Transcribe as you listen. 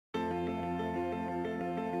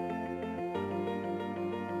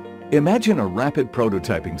Imagine a rapid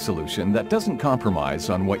prototyping solution that doesn't compromise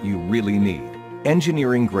on what you really need.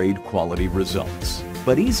 Engineering-grade quality results,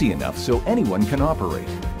 but easy enough so anyone can operate.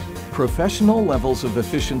 Professional levels of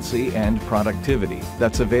efficiency and productivity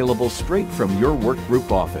that's available straight from your workgroup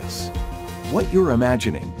office. What you're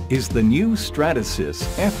imagining is the new Stratasys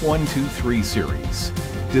F123 series.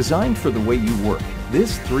 Designed for the way you work,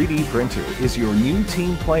 this 3D printer is your new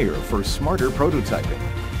team player for smarter prototyping.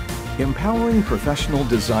 Empowering professional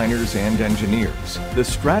designers and engineers, the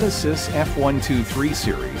Stratasys F123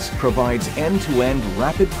 series provides end-to-end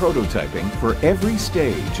rapid prototyping for every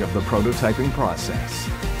stage of the prototyping process.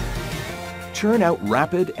 Churn out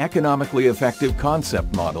rapid, economically effective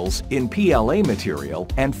concept models in PLA material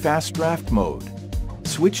and fast draft mode.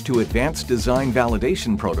 Switch to advanced design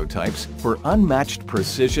validation prototypes for unmatched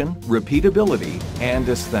precision, repeatability, and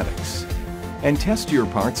aesthetics. And test your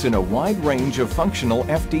parts in a wide range of functional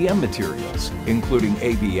FDM materials, including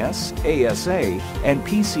ABS, ASA, and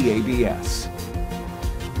PCABS.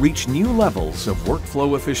 Reach new levels of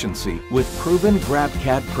workflow efficiency with proven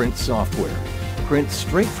GrabCAD print software. Print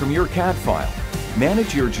straight from your CAD file.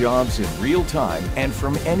 Manage your jobs in real time and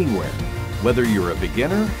from anywhere, whether you're a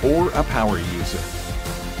beginner or a power user.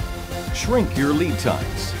 Shrink your lead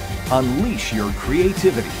times. Unleash your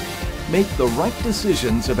creativity. Make the right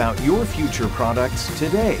decisions about your future products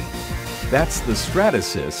today. That's the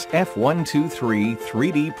Stratasys F123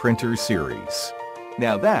 3D printer series.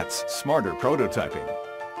 Now that's smarter prototyping.